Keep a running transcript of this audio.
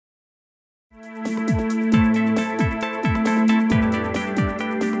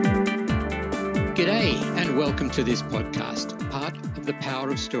Welcome to this podcast, part of the Power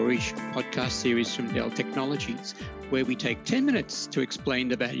of Storage podcast series from Dell Technologies, where we take 10 minutes to explain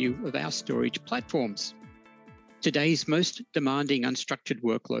the value of our storage platforms. Today's most demanding unstructured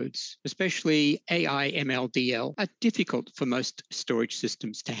workloads, especially AI, ML, DL, are difficult for most storage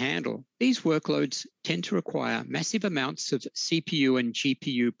systems to handle. These workloads tend to require massive amounts of CPU and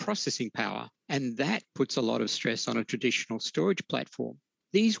GPU processing power, and that puts a lot of stress on a traditional storage platform.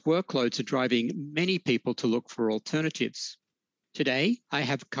 These workloads are driving many people to look for alternatives. Today, I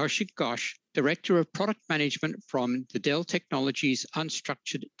have Kaushik Ghosh, Director of Product Management from the Dell Technologies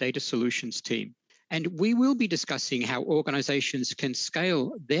Unstructured Data Solutions team. And we will be discussing how organizations can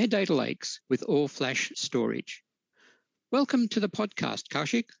scale their data lakes with all-flash storage. Welcome to the podcast,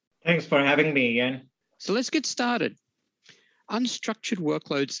 Kaushik. Thanks for having me again. So let's get started. Unstructured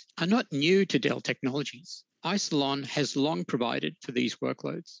workloads are not new to Dell Technologies. Isilon has long provided for these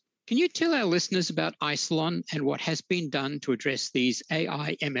workloads. Can you tell our listeners about Isilon and what has been done to address these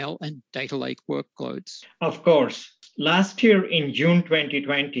AI, ML, and data lake workloads? Of course. Last year in June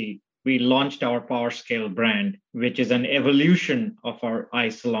 2020, we launched our PowerScale brand, which is an evolution of our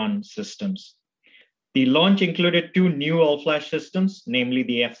Isilon systems. The launch included two new all-flash systems, namely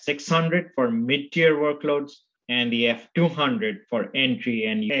the F600 for mid-tier workloads and the F200 for entry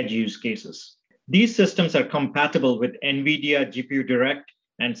and edge use cases. These systems are compatible with NVIDIA GPU Direct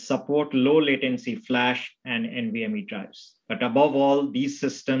and support low latency flash and NVMe drives. But above all, these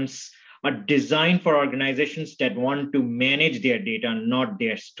systems are designed for organizations that want to manage their data, not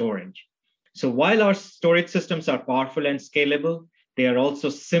their storage. So while our storage systems are powerful and scalable, they are also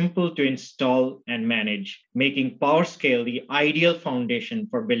simple to install and manage, making PowerScale the ideal foundation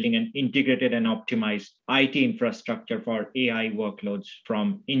for building an integrated and optimized IT infrastructure for AI workloads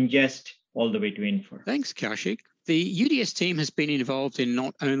from ingest all the way to infer. Thanks, Kaushik. The UDS team has been involved in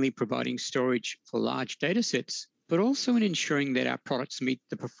not only providing storage for large data sets, but also in ensuring that our products meet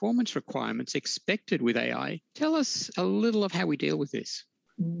the performance requirements expected with AI. Tell us a little of how we deal with this.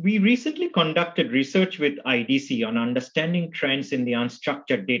 We recently conducted research with IDC on understanding trends in the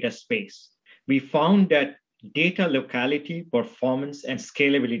unstructured data space. We found that data locality, performance, and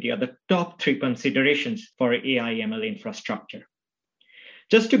scalability are the top three considerations for AI ML infrastructure.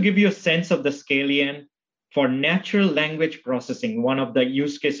 Just to give you a sense of the scale, Ian, for natural language processing, one of the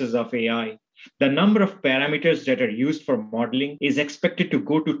use cases of AI, the number of parameters that are used for modeling is expected to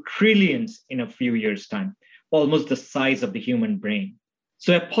go to trillions in a few years' time, almost the size of the human brain.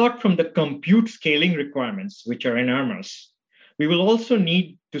 So apart from the compute scaling requirements, which are enormous, we will also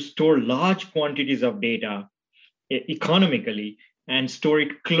need to store large quantities of data economically and store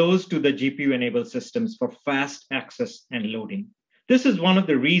it close to the GPU-enabled systems for fast access and loading. This is one of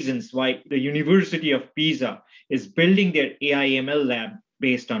the reasons why the University of Pisa is building their AI ML lab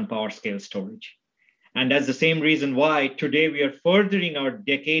based on PowerScale storage. And that's the same reason why today we are furthering our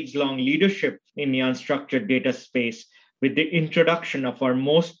decades-long leadership in the unstructured data space with the introduction of our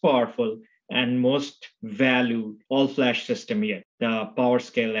most powerful and most valued all-flash system yet, the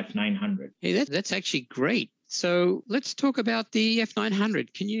PowerScale F900. Hey, that's actually great. So let's talk about the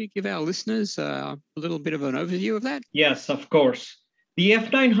F900. Can you give our listeners a little bit of an overview of that? Yes, of course. The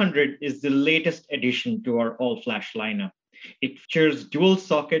F900 is the latest addition to our all-flash lineup. It features dual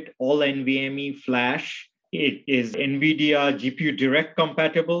socket, all NVMe flash. It is NVIDIA GPU Direct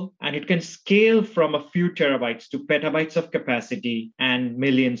compatible, and it can scale from a few terabytes to petabytes of capacity and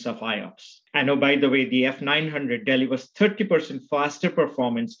millions of IOPS. And oh, by the way, the F900 delivers 30% faster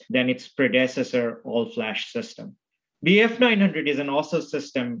performance than its predecessor all-flash system. The F900 is an awesome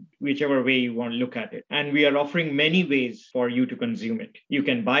system, whichever way you want to look at it. And we are offering many ways for you to consume it. You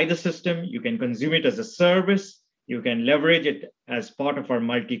can buy the system, you can consume it as a service, you can leverage it as part of our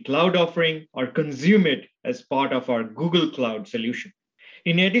multi-cloud offering, or consume it as part of our Google Cloud solution.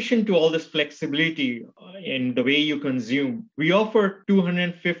 In addition to all this flexibility in the way you consume, we offer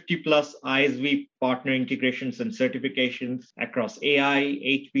 250 plus ISV partner integrations and certifications across AI,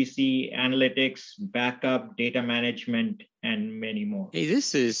 HPC, analytics, backup, data management, and many more. Hey,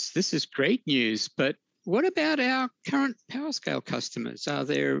 this is great news, but what about our current PowerScale customers? Are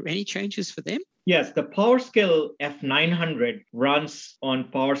there any changes for them? Yes, the PowerScale F900 runs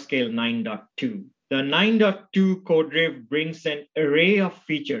on PowerScale 9.2. The 9.2 code rev brings an array of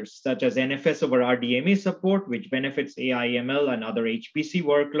features such as NFS over RDMA support, which benefits AI ML and other HPC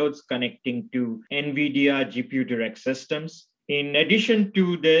workloads connecting to NVIDIA GPU Direct systems. In addition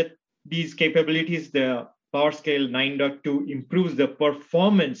to these capabilities, the PowerScale 9.2 improves the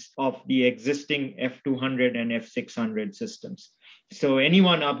performance of the existing F200 and F600 systems. So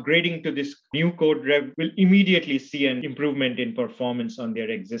anyone upgrading to this new code rev will immediately see an improvement in performance on their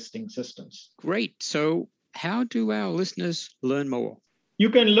existing systems. Great. So how do our listeners learn more? You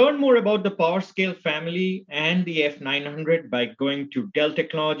can learn more about the PowerScale family and the F900 by going to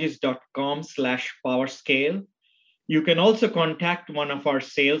delltechnologies.com/PowerScale. You can also contact one of our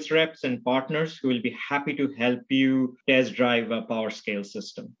sales reps and partners who will be happy to help you test drive a PowerScale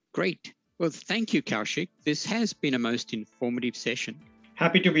system. Great. Well, thank you, Kaushik. This has been a most informative session.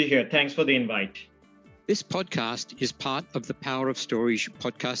 Happy to be here. Thanks for the invite. This podcast is part of the Power of Storage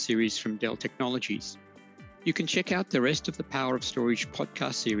podcast series from Dell Technologies. You can check out the rest of the Power of Storage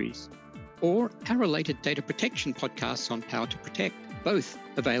podcast series or our related data protection podcasts on How to Protect, both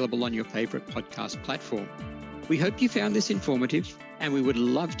available on your favorite podcast platform. We hope you found this informative, and we would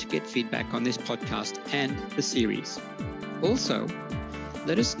love to get feedback on this podcast and the series. Also,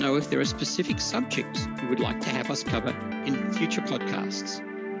 let us know if there are specific subjects you would like to have us cover in future podcasts.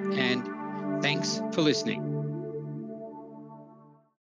 And thanks for listening.